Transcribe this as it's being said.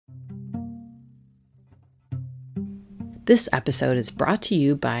This episode is brought to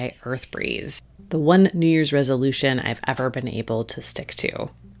you by EarthBreeze, the one New Year's resolution I've ever been able to stick to.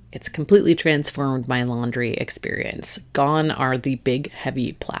 It's completely transformed my laundry experience. Gone are the big,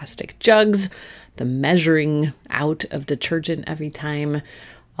 heavy plastic jugs, the measuring out of detergent every time.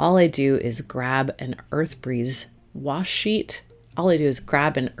 All I do is grab an EarthBreeze wash sheet. All I do is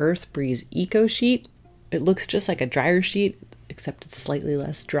grab an EarthBreeze Eco Sheet. It looks just like a dryer sheet, except it's slightly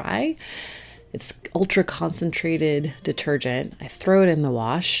less dry. It's ultra concentrated detergent. I throw it in the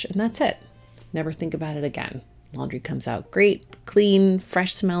wash and that's it. Never think about it again. Laundry comes out great, clean,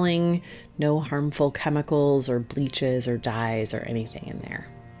 fresh smelling, no harmful chemicals or bleaches or dyes or anything in there.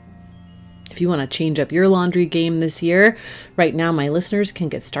 If you want to change up your laundry game this year, right now my listeners can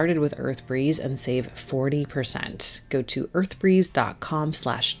get started with EarthBreeze and save 40%. Go to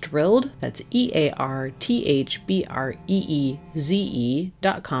earthbreeze.com/drilled. That's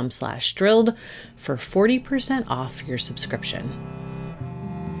EARTHBREEZE.com/drilled for 40% off your subscription.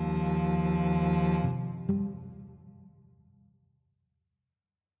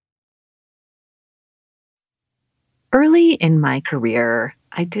 Early in my career,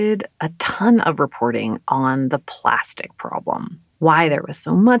 I did a ton of reporting on the plastic problem, why there was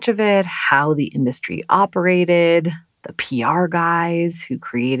so much of it, how the industry operated, the PR guys who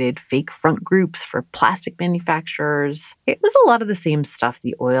created fake front groups for plastic manufacturers. It was a lot of the same stuff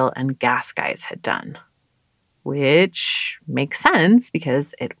the oil and gas guys had done, which makes sense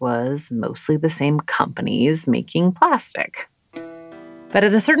because it was mostly the same companies making plastic. But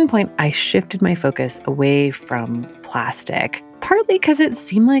at a certain point, I shifted my focus away from plastic, partly because it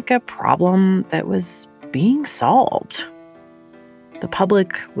seemed like a problem that was being solved. The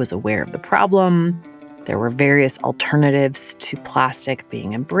public was aware of the problem. There were various alternatives to plastic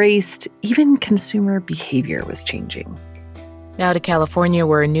being embraced. Even consumer behavior was changing. Now to California,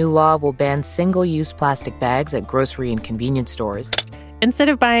 where a new law will ban single-use plastic bags at grocery and convenience stores. Instead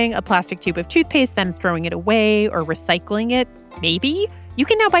of buying a plastic tube of toothpaste, then throwing it away or recycling it, maybe, you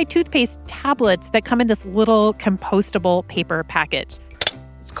can now buy toothpaste tablets that come in this little compostable paper package.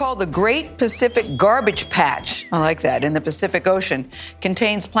 It's called the Great Pacific Garbage Patch. I like that. In the Pacific Ocean.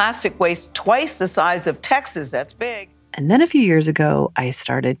 Contains plastic waste twice the size of Texas. That's big. And then a few years ago, I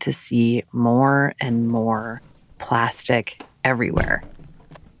started to see more and more plastic everywhere.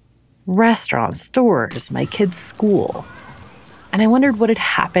 Restaurants, stores, my kids' school. And I wondered what had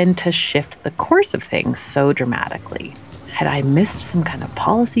happened to shift the course of things so dramatically. Had I missed some kind of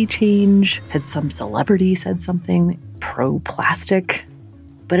policy change? Had some celebrity said something pro-plastic?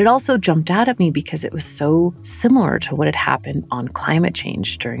 But it also jumped out at me because it was so similar to what had happened on climate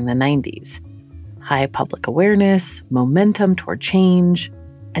change during the 90s. High public awareness, momentum toward change,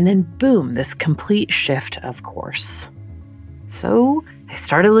 and then boom, this complete shift of course. So I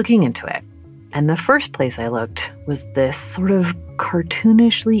started looking into it. And the first place I looked was this sort of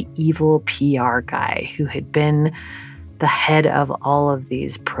cartoonishly evil PR guy who had been the head of all of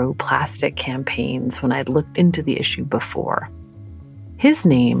these pro-plastic campaigns when I'd looked into the issue before. His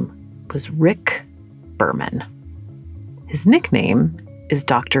name was Rick Berman. His nickname is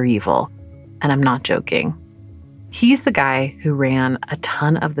Dr. Evil, and I'm not joking. He's the guy who ran a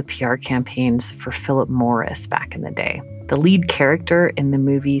ton of the PR campaigns for Philip Morris back in the day. The lead character in the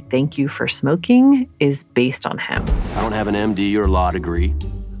movie Thank You for Smoking is based on him. I don't have an MD or law degree.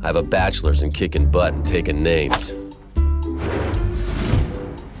 I have a bachelor's in kicking butt and taking names.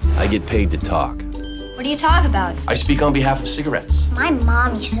 I get paid to talk. What do you talk about? I speak on behalf of cigarettes. My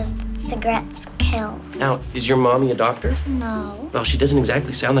mommy says that cigarettes kill. Now, is your mommy a doctor? No. Well, she doesn't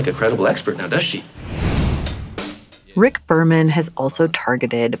exactly sound like a credible expert now, does she? Rick Berman has also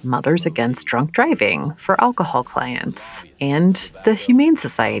targeted Mothers Against Drunk Driving for alcohol clients and the Humane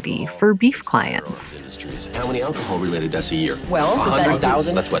Society for beef clients. How many alcohol-related deaths a year? Well, does that-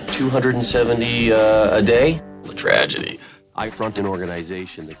 100,000? That's what, 270 a day? A tragedy. I front an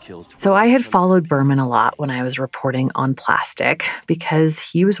organization that kills... So I had followed Berman a lot when I was reporting on plastic because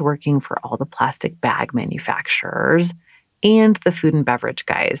he was working for all the plastic bag manufacturers and the food and beverage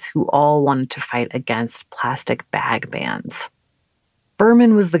guys who all wanted to fight against plastic bag bans.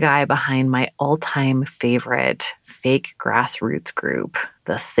 Berman was the guy behind my all-time favorite fake grassroots group,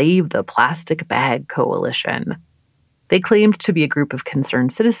 the Save the Plastic Bag Coalition. They claimed to be a group of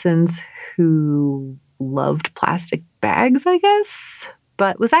concerned citizens who loved plastic bags, I guess,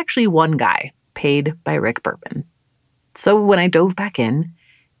 but was actually one guy paid by Rick Berman. So when I dove back in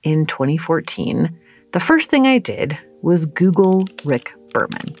 2014, the first thing I did was Google Rick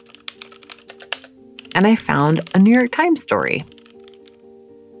Berman. And I found a New York Times story.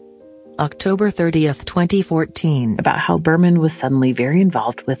 October 30th, 2014. About how Berman was suddenly very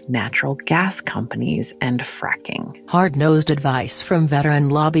involved with natural gas companies and fracking. Hard-nosed advice from veteran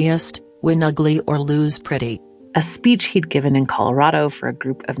lobbyist, win ugly or lose pretty. A speech he'd given in Colorado for a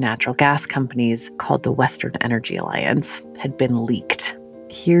group of natural gas companies called the Western Energy Alliance had been leaked.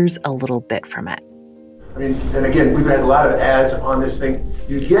 Here's a little bit from it. I mean, and again, we've had a lot of ads on this thing.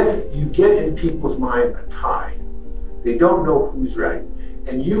 You get in people's mind a tie. They don't know who's right.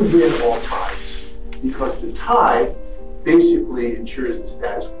 And you win all ties because the tie basically ensures the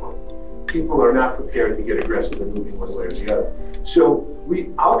status quo. People are not prepared to get aggressive and moving one way or the other. So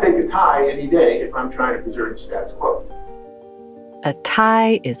I'll take a tie any day if I'm trying to preserve the status quo. A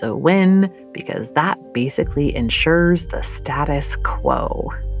tie is a win because that basically ensures the status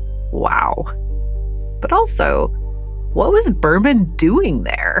quo. Wow. But also, what was Berman doing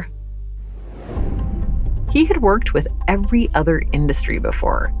there? He had worked with every other industry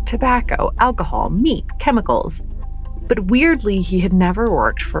before: tobacco, alcohol, meat, chemicals. But weirdly, he had never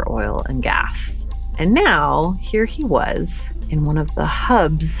worked for oil and gas. And now, here he was in one of the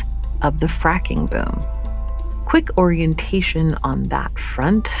hubs of the fracking boom. Quick orientation on that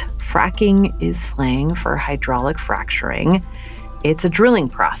front. Fracking is slang for hydraulic fracturing. It's a drilling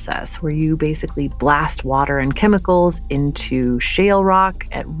process where you basically blast water and chemicals into shale rock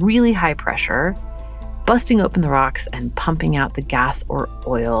at really high pressure, busting open the rocks and pumping out the gas or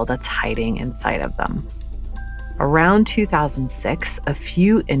oil that's hiding inside of them. Around 2006, a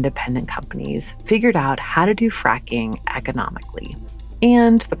few independent companies figured out how to do fracking economically,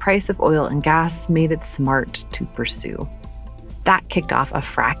 and the price of oil and gas made it smart to pursue. That kicked off a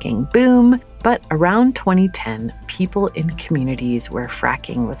fracking boom, but around 2010, people in communities where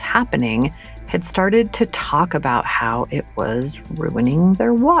fracking was happening had started to talk about how it was ruining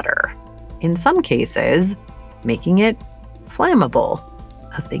their water. In some cases, making it flammable,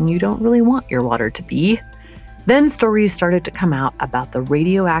 a thing you don't really want your water to be. Then stories started to come out about the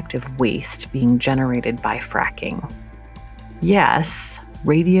radioactive waste being generated by fracking. Yes,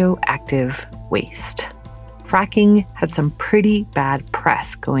 radioactive waste. Fracking had some pretty bad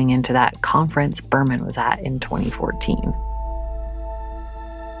press going into that conference Berman was at in 2014.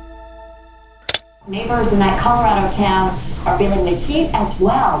 Neighbors in that Colorado town are feeling the heat as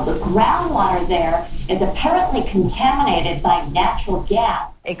well. The groundwater there is apparently contaminated by natural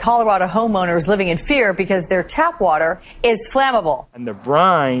gas. A Colorado homeowner is living in fear because their tap water is flammable. And the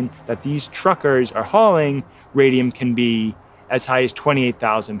brine that these truckers are hauling, radium can be as high as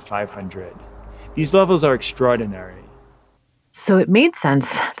 28,500. These levels are extraordinary. So it made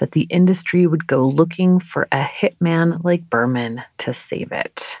sense that the industry would go looking for a hitman like Berman to save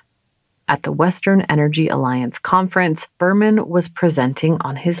it. At the Western Energy Alliance conference, Berman was presenting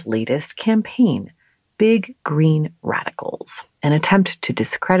on his latest campaign, Big Green Radicals, an attempt to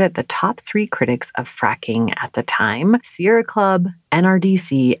discredit the top three critics of fracking at the time: Sierra Club,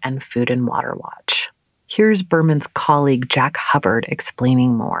 NRDC, and Food and Water Watch. Here's Berman's colleague Jack Hubbard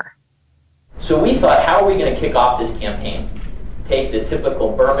explaining more. So we thought, how are we going to kick off this campaign? Take the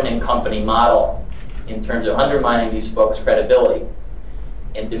typical Berman and Company model in terms of undermining these folks' credibility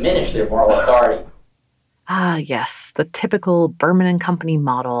and diminish their moral authority. Ah, yes, the typical Berman and Company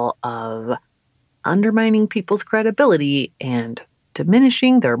model of undermining people's credibility and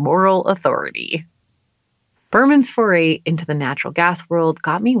diminishing their moral authority. Berman's foray into the natural gas world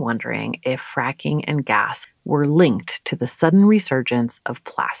got me wondering if fracking and gas were linked to the sudden resurgence of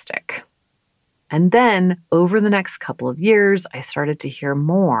plastic. And then, over the next couple of years, I started to hear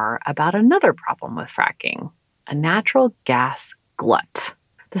more about another problem with fracking: a natural gas glut.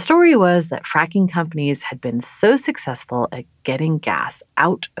 The story was that fracking companies had been so successful at getting gas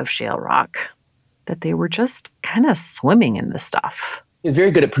out of shale rock that they were just kind of swimming in the stuff. He's very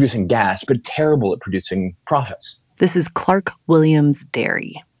good at producing gas, but terrible at producing profits. This is Clark Williams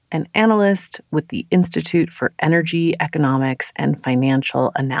Derry, an analyst with the Institute for Energy, Economics, and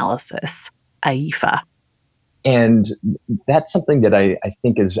Financial Analysis, IEFA. And that's something that I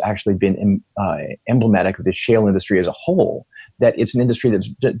think has actually been emblematic of the shale industry as a whole, that it's an industry that's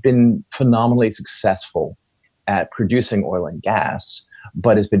been phenomenally successful at producing oil and gas,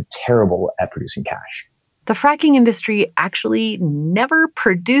 but has been terrible at producing cash. The fracking industry actually never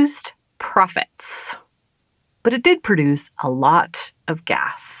produced profits, but it did produce a lot of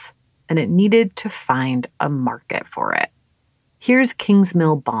gas, and it needed to find a market for it. Here's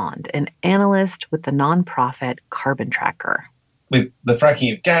Kingsmill Bond, an analyst with the nonprofit Carbon Tracker. With the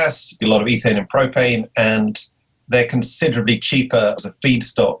fracking of gas, a lot of ethane and propane, and they're considerably cheaper as a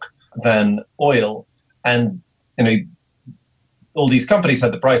feedstock than oil. And, all these companies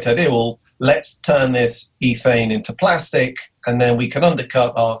had the bright idea, well, let's turn this ethane into plastic, and then we can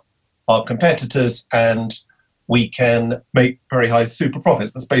undercut our our competitors and we can make very high super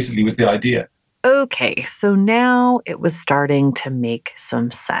profits. That's basically was the idea. Okay, so now it was starting to make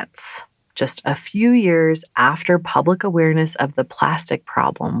some sense. Just a few years after public awareness of the plastic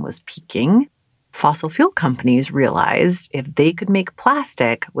problem was peaking, fossil fuel companies realized if they could make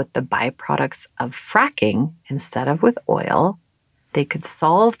plastic with the byproducts of fracking instead of with oil, they could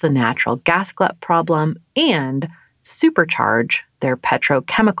solve the natural gas glut problem and supercharge their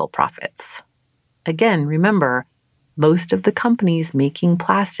petrochemical profits. Again, remember, most of the companies making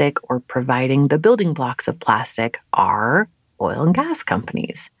plastic or providing the building blocks of plastic are oil and gas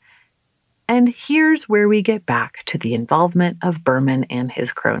companies. And here's where we get back to the involvement of Berman and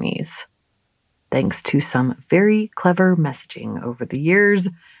his cronies. Thanks to some very clever messaging over the years,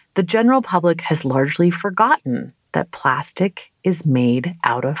 the general public has largely forgotten that plastic is made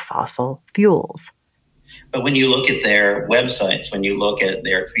out of fossil fuels. But when you look at their websites, when you look at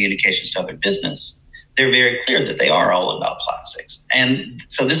their communications to other business, they're very clear that they are all about plastics. And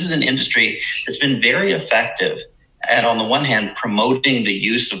so this is an industry that's been very effective at, on the one hand, promoting the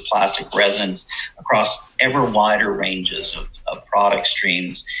use of plastic resins across ever wider ranges of product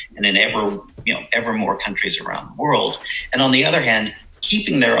streams and in ever more countries around the world. And on the other hand,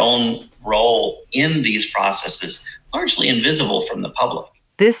 keeping their own role in these processes largely invisible from the public.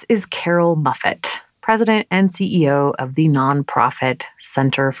 This is Carol Muffett, president and CEO of the nonprofit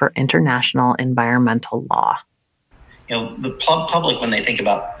Center for International Environmental Law. The public, when they think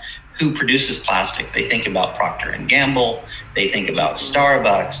about who produces plastic, they think about Procter & Gamble, they think about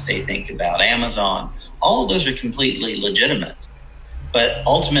Starbucks, they think about Amazon. All of those are completely legitimate. But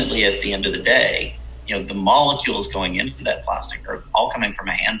ultimately, at the end of the day, the molecules going into that plastic are all coming from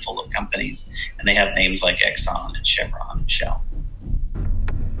a handful of companies, and they have names like Exxon and Chevron and Shell.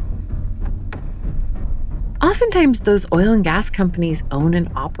 Oftentimes, those oil and gas companies own and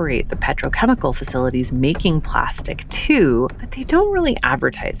operate the petrochemical facilities making plastic too, but they don't really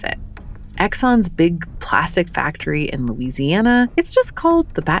advertise it. Exxon's big plastic factory in Louisiana, it's just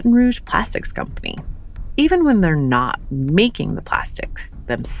called the Baton Rouge Plastics Company. Even when they're not making the plastic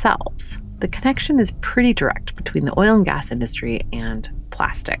themselves, the connection is pretty direct between the oil and gas industry and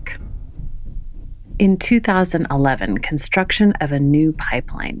plastic. In 2011, construction of a new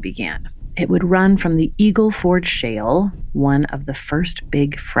pipeline began. It would run from the Eagle Ford Shale, one of the first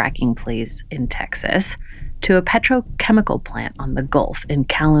big fracking plays in Texas, to a petrochemical plant on the Gulf in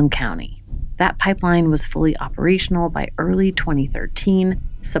Calhoun County. That pipeline was fully operational by early 2013,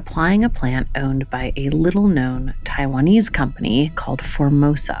 supplying a plant owned by a little-known Taiwanese company called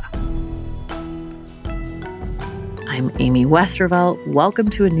Formosa. I'm Amy Westervelt. Welcome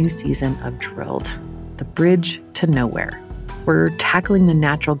to a new season of Drilled, the bridge to nowhere. We're tackling the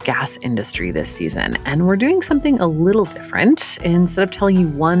natural gas industry this season, and we're doing something a little different. Instead of telling you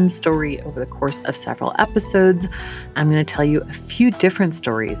one story over the course of several episodes, I'm going to tell you a few different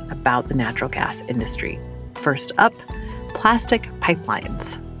stories about the natural gas industry. First up, plastic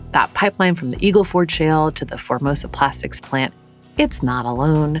pipelines. That pipeline from the Eagle Ford Shale to the Formosa Plastics plant, it's not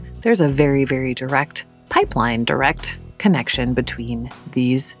alone. There's a very, very direct connection between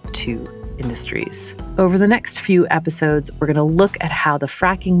these two industries. Over the next few episodes, we're going to look at how the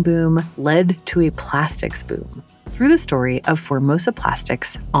fracking boom led to a plastics boom through the story of Formosa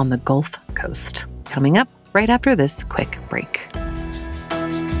Plastics on the Gulf Coast. Coming up right after this quick break.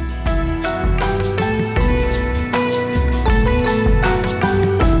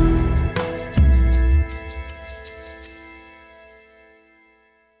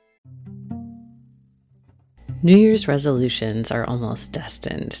 New Year's resolutions are almost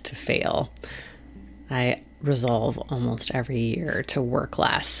destined to fail. I resolve almost every year to work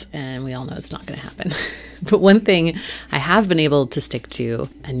less, and we all know it's not going to happen. But one thing I have been able to stick to,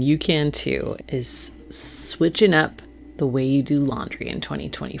 and you can too, is switching up the way you do laundry in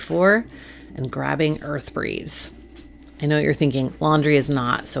 2024 and grabbing EarthBreeze. I know you're thinking laundry is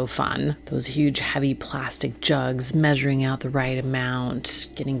not so fun. Those huge, heavy plastic jugs, measuring out the right amount,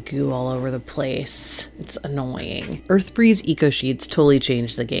 getting goo all over the place. It's annoying. EarthBreeze EcoSheets totally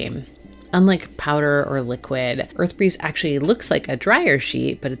changed the game. Unlike powder or liquid, EarthBreeze actually looks like a dryer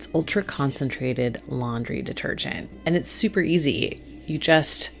sheet, but it's ultra concentrated laundry detergent. And it's super easy. You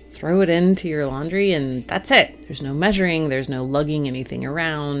just throw it into your laundry and that's it. There's no measuring, there's no lugging anything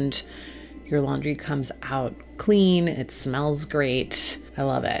around. Your laundry comes out clean. It smells great. I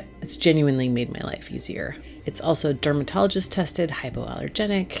love it. It's genuinely made my life easier. It's also dermatologist tested,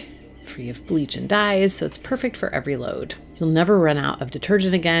 hypoallergenic, free of bleach and dyes, so it's perfect for every load. You'll never run out of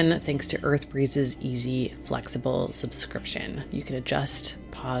detergent again thanks to EarthBreeze's easy, flexible subscription. You can adjust,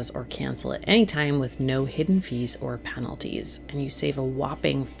 pause, or cancel at any time with no hidden fees or penalties, and you save a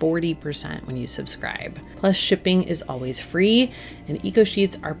whopping 40% when you subscribe. Plus, shipping is always free, and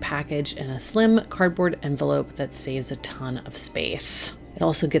EcoSheets are packaged in a slim cardboard envelope that saves a ton of space. It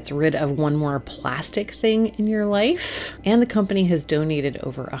also gets rid of one more plastic thing in your life. And the company has donated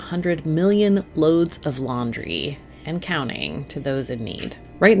over 100 million loads of laundry and counting to those in need.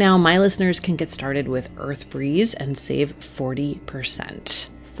 Right now, my listeners can get started with EarthBreeze and save 40%.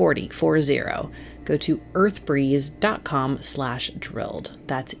 40. Go to earthbreeze.com/drilled.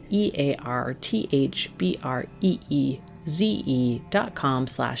 That's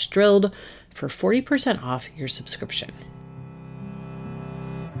EARTHBREEZE.com/drilled for 40% off your subscription.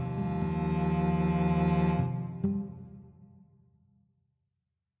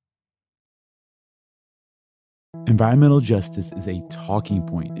 Environmental justice is a talking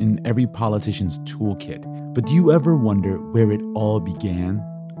point in every politician's toolkit. But do you ever wonder where it all began?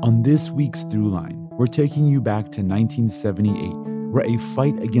 On this week's Throughline, we're taking you back to 1978, where a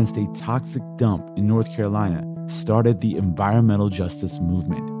fight against a toxic dump in North Carolina started the environmental justice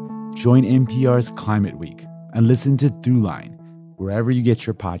movement. Join NPR's Climate Week and listen to Throughline wherever you get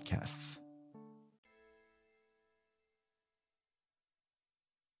your podcasts.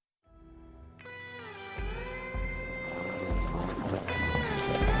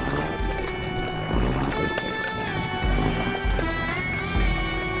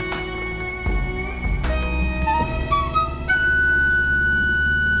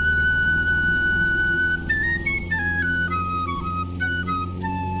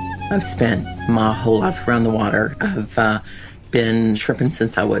 I've spent my whole life around the water. I've been shrimping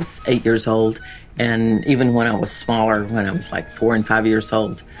since I was 8 years old. And even when I was smaller, when I was like 4 and 5 years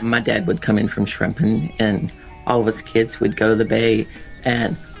old, my dad would come in from shrimping and all of us kids would go to the bay.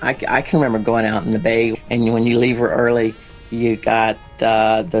 And I can remember going out in the bay, and when you leave early, you got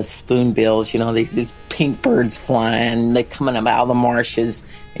the spoonbills, these pink birds flying. They're coming up out of the marshes,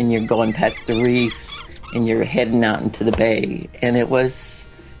 and you're going past the reefs, and you're heading out into the bay. And it was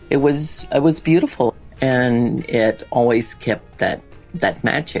beautiful, and it always kept that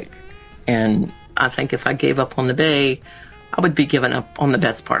magic. And I think if I gave up on the bay, I would be giving up on the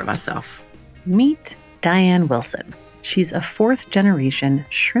best part of myself. Meet Diane Wilson. She's a 4th-generation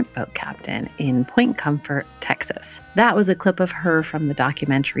shrimp boat captain in Point Comfort, Texas. That was a clip of her from the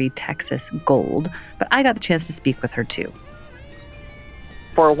documentary Texas Gold, but I got the chance to speak with her too.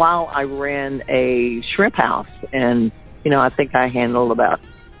 For a while, I ran a shrimp house, and I think I handled about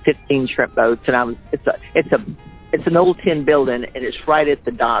 15 shrimp boats, and it's an old tin building, and it's right at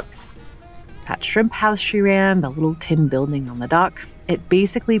the dock. That shrimp house she ran, the little tin building on the dock, it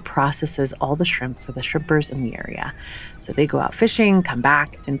basically processes all the shrimp for the shrimpers in the area. So they go out fishing, come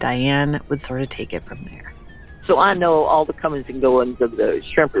back, and Diane would sort of take it from there. So I know all the comings and goings of the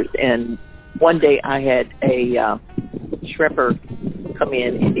shrimpers, and one day I had a shrimper come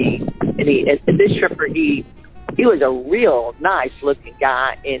in, and this shrimper, he was a real nice looking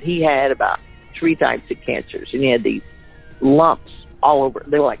guy, and he had about 3 types of cancers, and he had these lumps all over.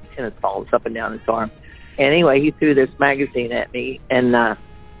 They were like tennis balls up and down his arm. And anyway, he threw this magazine at me, and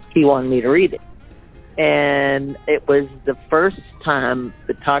he wanted me to read it. And it was the first time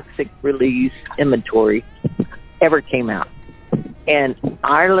the toxic release inventory ever came out. And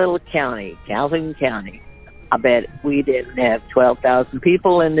our little county, Calhoun County, I bet we didn't have 12,000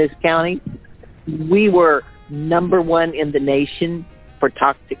 people in this county. We were number 1 in the nation for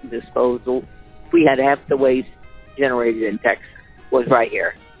toxic disposal. We had half the waste generated in Texas was right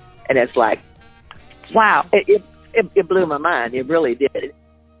here. And it's like, wow, it blew my mind. It really did.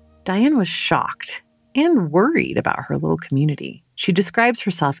 Diane was shocked and worried about her little community. She describes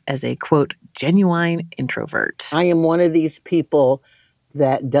herself as a, quote, genuine introvert. I am one of these people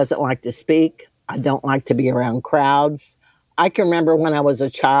that doesn't like to speak. I don't like to be around crowds. I can remember when I was a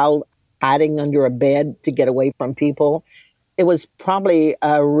child hiding under a bed to get away from people. It was probably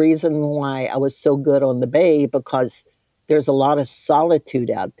a reason why I was so good on the bay, because there's a lot of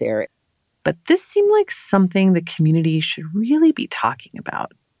solitude out there. But this seemed like something the community should really be talking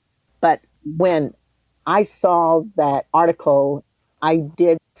about. But when I saw that article, I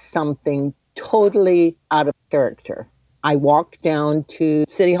did something totally out of character. I walked down to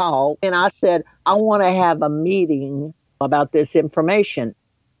City Hall and I said, I want to have a meeting about this information.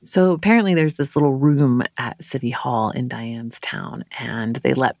 So apparently there's this little room at City Hall in Diane's town, and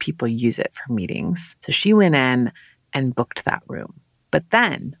they let people use it for meetings. So she went in and booked that room. But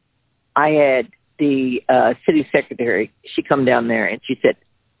then I had the city secretary, she come down there and she said,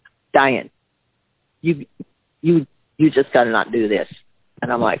 Diane, you just got to not do this.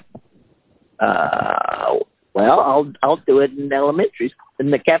 And I'm like, well, I'll do it in elementary school,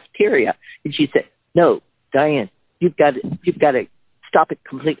 in the cafeteria. And she said, no, Diane, you've got to stop it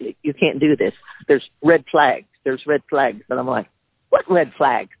completely. You can't do this. There's red flags. There's red flags. And I'm like, what red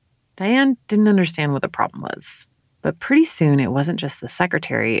flag? Diane didn't understand what the problem was. But pretty soon, it wasn't just the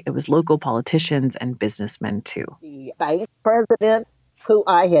secretary. It was local politicians and businessmen, too. The bank president, who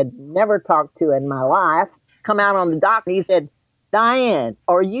I had never talked to in my life, come out on the dock and he said, Diane,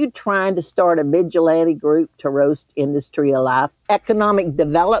 are you trying to start a vigilante group to roast industry alive? Economic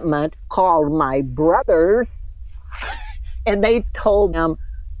Development called my brothers and they told them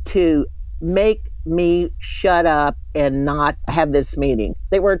to make me shut up and not have this meeting.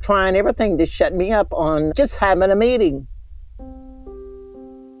 They were trying everything to shut me up on just having a meeting.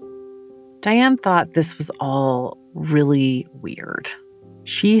 Diane thought this was all really weird.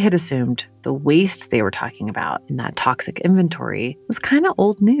 She had assumed the waste they were talking about in that toxic inventory was kind of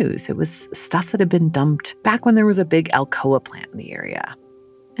old news. It was stuff that had been dumped back when there was a big Alcoa plant in the area.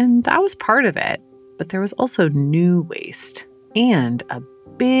 And that was part of it. But there was also new waste and a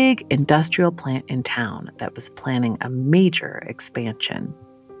big industrial plant in town that was planning a major expansion.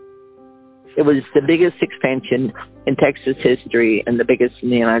 It was the biggest expansion in Texas history and the biggest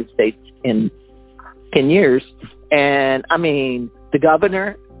in the United States in 10 years. And I mean, the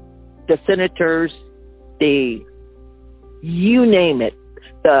governor, the senators, you name it,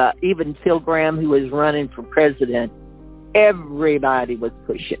 even Phil Gramm, who was running for president, everybody was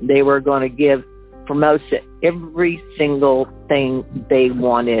pushing. They were going to give Formosa every single thing they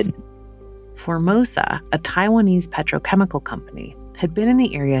wanted. Formosa, a Taiwanese petrochemical company, had been in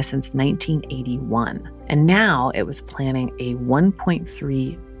the area since 1981, and now it was planning a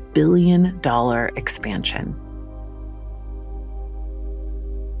 $1.3 billion expansion.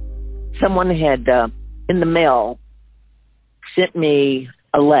 Someone had, in the mail, sent me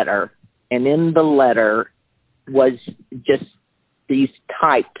a letter, and in the letter was just these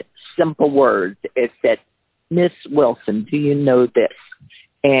typed simple words. It said, Miss Wilson, do you know this?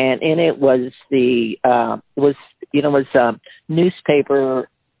 And in it was newspaper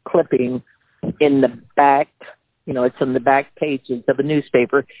clipping in the back, it's on the back pages of a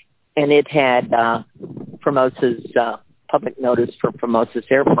newspaper, and it had Formosa's public notice for Formosa's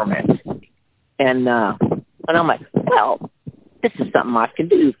air permits. And I'm like, well, this is something I can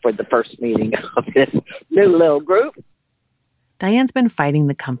do for the first meeting of this new little group. Diane's been fighting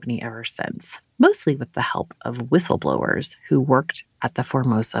the company ever since, mostly with the help of whistleblowers who worked at the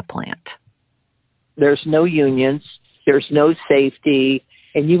Formosa plant. There's no unions, there's no safety,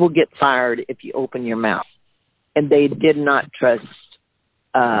 and you will get fired if you open your mouth. And they did not trust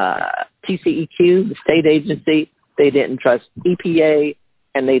TCEQ, the state agency. They didn't trust EPA,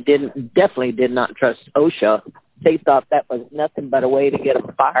 and they definitely did not trust OSHA. They thought that was nothing but a way to get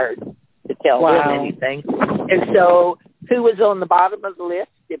them fired, to tell them anything. And so who was on the bottom of the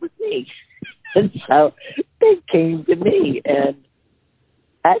list? It was me. And so they came to me, and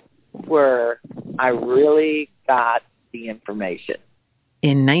that's where I really got the information.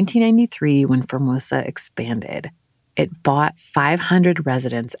 In 1993, when Formosa expanded, it bought 500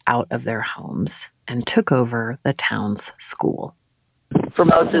 residents out of their homes and took over the town's school.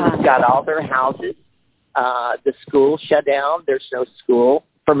 Formosa's got all their houses. The school shut down. There's no school.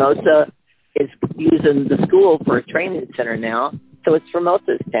 Formosa is using the school for a training center now, so it's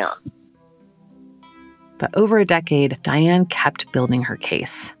Formosa's town. But over a decade, Diane kept building her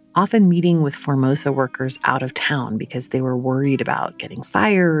case, often meeting with Formosa workers out of town because they were worried about getting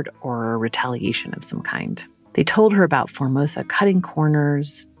fired or retaliation of some kind. They told her about Formosa cutting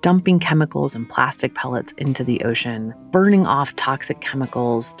corners, dumping chemicals and plastic pellets into the ocean, burning off toxic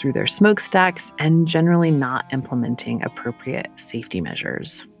chemicals through their smokestacks, and generally not implementing appropriate safety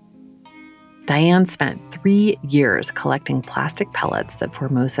measures. Diane spent 3 years collecting plastic pellets that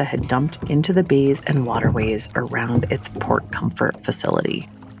Formosa had dumped into the bays and waterways around its Port Comfort facility.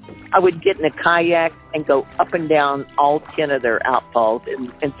 I would get in a kayak and go up and down all 10 of their outfalls,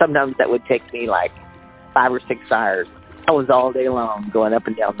 and sometimes that would take me like 5 or 6 hours. I was all day long going up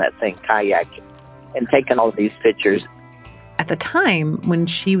and down that thing, kayaking, and taking all these pictures. At the time, when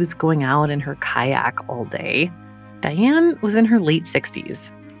she was going out in her kayak all day, Diane was in her late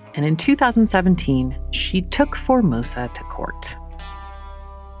 60s. And in 2017, she took Formosa to court.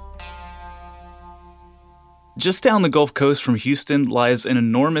 Just down the Gulf Coast from Houston lies an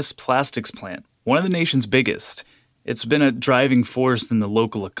enormous plastics plant, one of the nation's biggest. It's been a driving force in the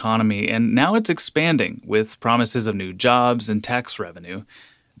local economy, and now it's expanding with promises of new jobs and tax revenue.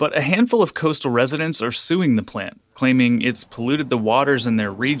 But a handful of coastal residents are suing the plant, claiming it's polluted the waters in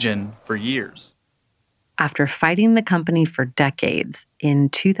their region for years. After fighting the company for decades, in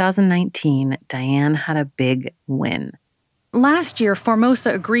 2019, Diane had a big win. Last year,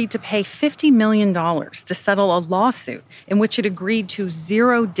 Formosa agreed to pay $50 million to settle a lawsuit in which it agreed to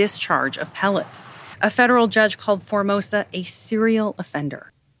zero discharge of pellets. A federal judge called Formosa a serial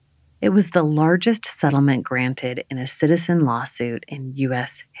offender. It was the largest settlement granted in a citizen lawsuit in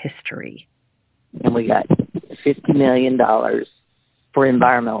U.S. history. And we got $50 million for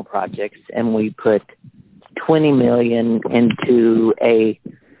environmental projects, and we put $20 million into a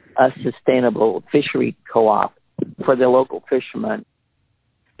sustainable fishery co-op for the local fishermen.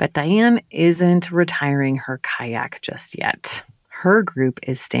 But Diane isn't retiring her kayak just yet. Her group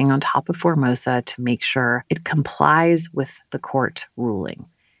is staying on top of Formosa to make sure it complies with the court ruling.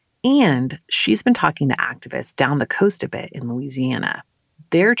 And she's been talking to activists down the coast a bit in Louisiana.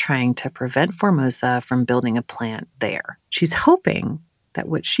 They're trying to prevent Formosa from building a plant there. She's hoping that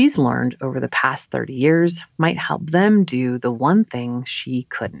what she's learned over the past 30 years might help them do the one thing she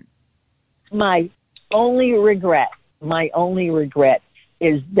couldn't. My only regret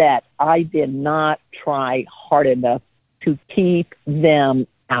is that I did not try hard enough to keep them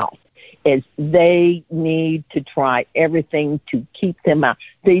out. They need to try everything to keep them out.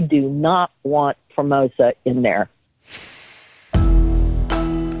 They do not want Formosa in there.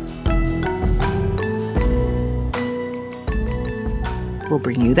 We'll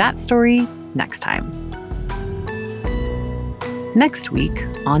bring you that story next time. Next week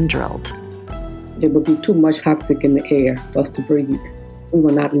on Drilled. It would be too much toxic in the air for us to breathe. We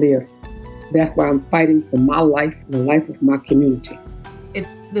will not live. That's why I'm fighting for my life and the life of my community.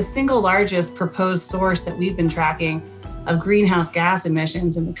 It's the single largest proposed source that we've been tracking of greenhouse gas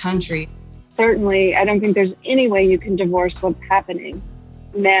emissions in the country. Certainly, I don't think there's any way you can divorce what's happening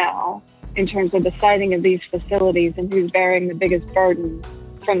now in terms of the siting of these facilities and who's bearing the biggest burden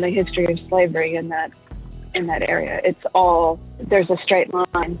from the history of slavery in that area. It's all, there's a straight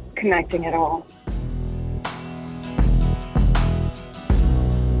line connecting it all.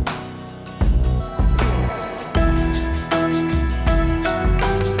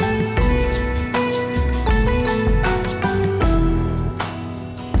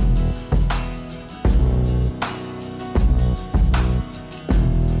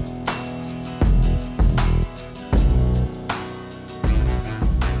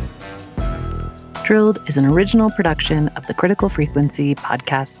 Drilled is an original production of the Critical Frequency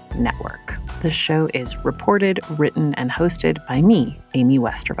Podcast Network. The show is reported, written, and hosted by me, Amy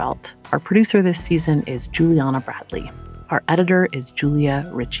Westervelt. Our producer this season is Juliana Bradley. Our editor is Julia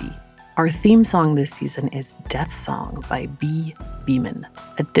Ritchie. Our theme song this season is Death Song by B. Beeman.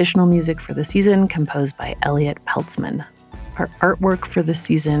 Additional music for the season composed by Elliot Peltzman. Our artwork for the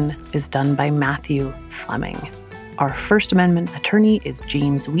season is done by Matthew Fleming. Our First Amendment attorney is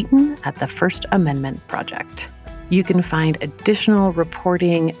James Wheaton at the First Amendment Project. You can find additional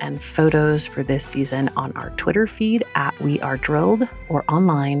reporting and photos for this season on our Twitter feed at We Are Drilled or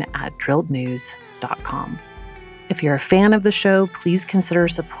online at drillednews.com. If you're a fan of the show, please consider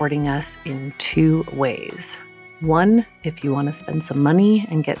supporting us in 2 ways. 1, if you want to spend some money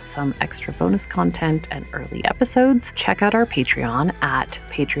and get some extra bonus content and early episodes, check out our Patreon at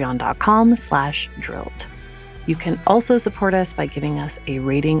patreon.com/drilled. You can also support us by giving us a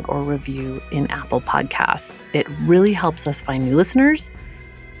rating or review in Apple Podcasts. It really helps us find new listeners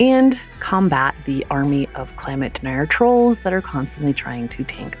and combat the army of climate denier trolls that are constantly trying to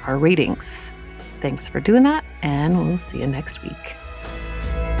tank our ratings. Thanks for doing that, and we'll see you next week.